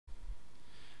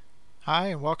Hi,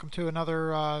 and welcome to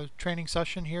another training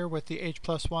session here with the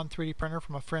H+1 3D printer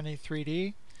from Afinia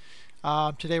 3D.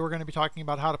 Today we're going to be talking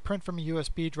about how to print from a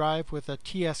USB drive with a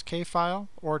TSK file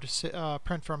or to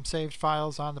print from saved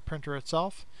files on the printer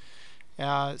itself.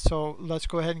 So let's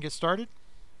go ahead and get started.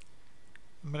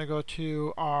 I'm going to go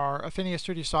to our Afinia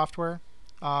Studio software,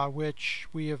 which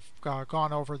we have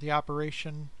gone over the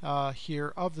operation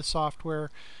here of the software.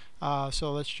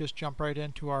 So let's just jump right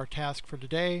into our task for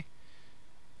today.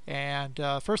 And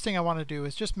first thing I want to do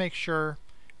is just make sure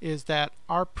is that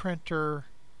our printer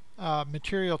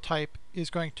material type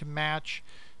is going to match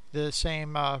the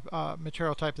same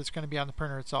material type that's going to be on the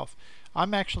printer itself.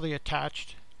 I'm actually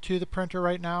attached to the printer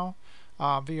right now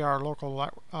via our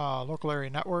local area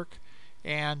network,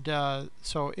 and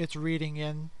so it's reading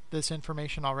in this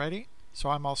information already, so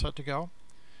I'm all set to go.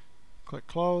 Click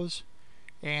close,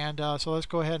 and so let's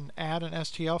go ahead and add an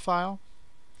STL file.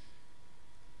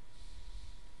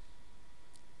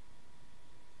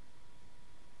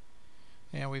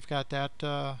 And we've got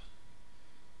that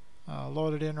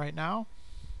loaded in right now.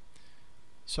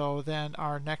 So then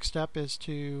our next step is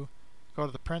to go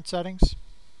to the print settings.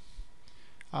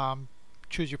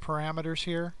 Choose your parameters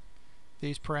here.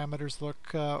 These parameters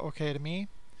look okay to me.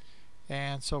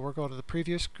 And so we'll go to the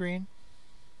preview screen.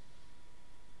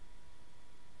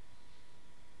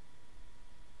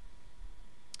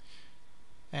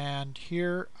 And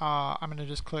here I'm going to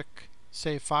just click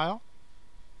Save File.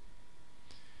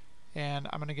 And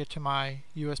I'm going to get to my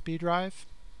USB drive,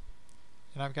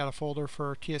 and I've got a folder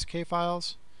for TSK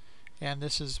files, and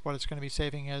this is what it's going to be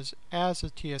saving as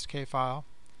a TSK file.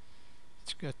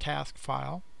 It's a task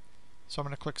file. So I'm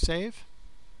going to click Save,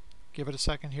 give it a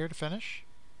second here to finish,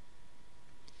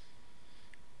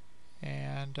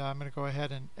 and I'm going to go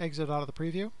ahead and exit out of the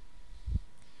preview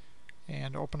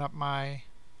and open up my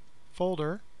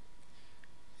folder,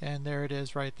 and there it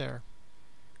is right there.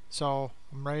 So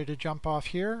I'm ready to jump off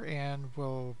here and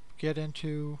we'll get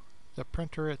into the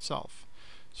printer itself.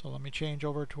 So let me change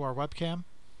over to our webcam,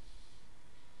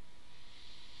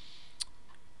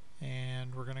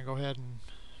 and we're going to go ahead and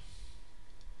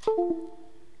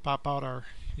pop out our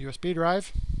USB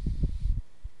drive.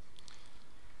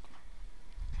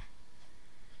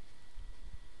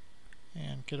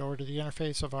 And get over to the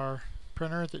interface of our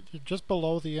printer. Just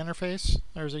below the interface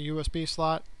there's a USB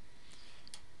slot.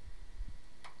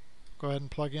 Go ahead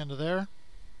and plug into there.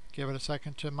 Give it a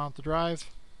second to mount the drive.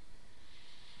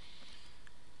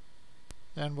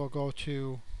 Then we'll go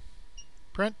to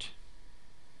Print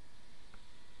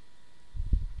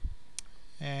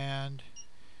and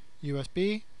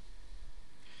USB.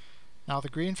 Now the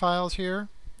green files here,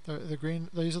 the green,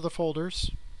 these are the folders.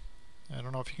 I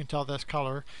don't know if you can tell this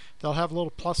color. They'll have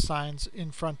little plus signs in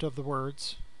front of the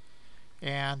words,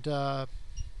 and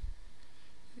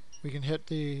we can hit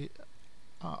the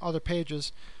other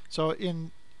pages. So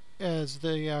as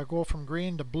they go from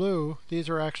green to blue, these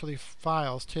are actually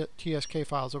files, TSK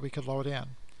files that we could load in.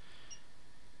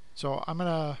 So I'm going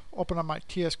to open up my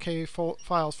TSK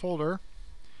files folder,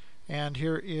 and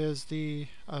here is the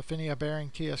Afinia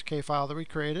bearing TSK file that we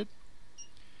created.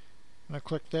 I'm going to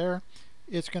click there.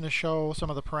 It's going to show some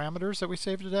of the parameters that we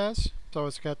saved it as. So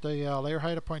it's got the layer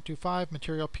height of 0.25,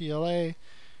 material PLA,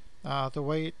 the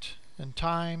weight and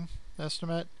time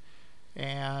estimate.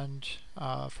 And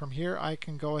from here I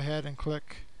can go ahead and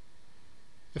click,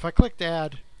 if I clicked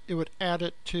add, it would add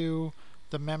it to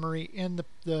the memory in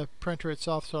the printer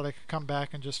itself, so that I could come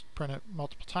back and just print it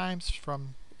multiple times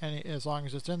from as long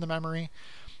as it's in the memory.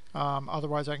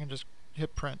 Otherwise I can just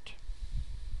hit print.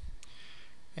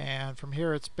 And from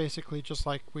here it's basically just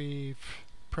like we've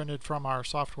printed from our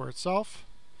software itself.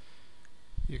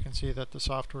 You can see that the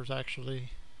software is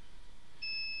actually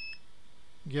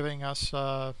giving us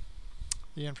the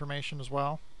information as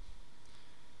well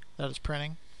that it's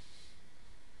printing,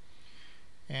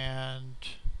 and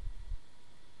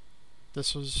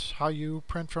this is how you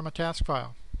print from a task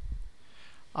file.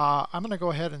 I'm going to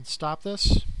go ahead and stop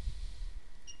this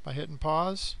by hitting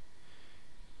pause,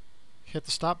 hit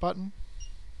the stop button,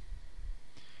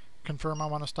 confirm I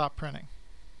want to stop printing.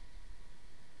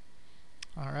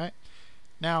 Alright,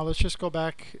 now let's just go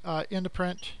back into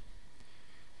print.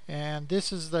 And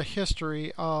this is the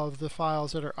history of the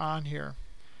files that are on here.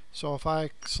 So if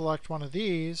I select one of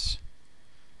these,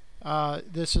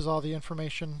 this is all the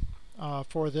information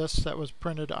for this that was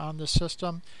printed on this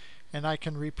system, and I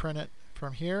can reprint it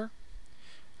from here.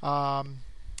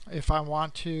 If I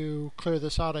want to clear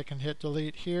this out, I can hit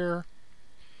delete here.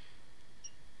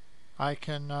 I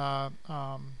can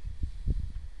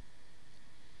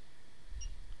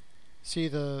see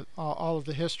all of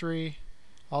the history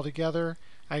all together.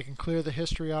 I can clear the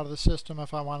history out of the system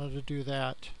if I wanted to do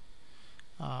that.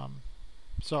 Go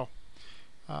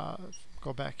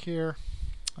back here,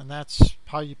 and that's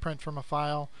how you print from a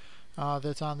file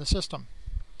that's on the system.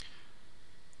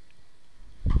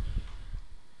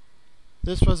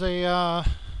 This was a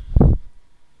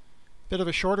bit of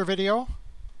a shorter video,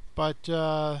 but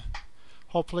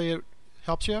hopefully it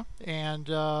helps you. And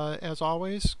as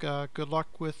always, good luck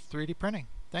with 3D printing.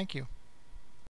 Thank you.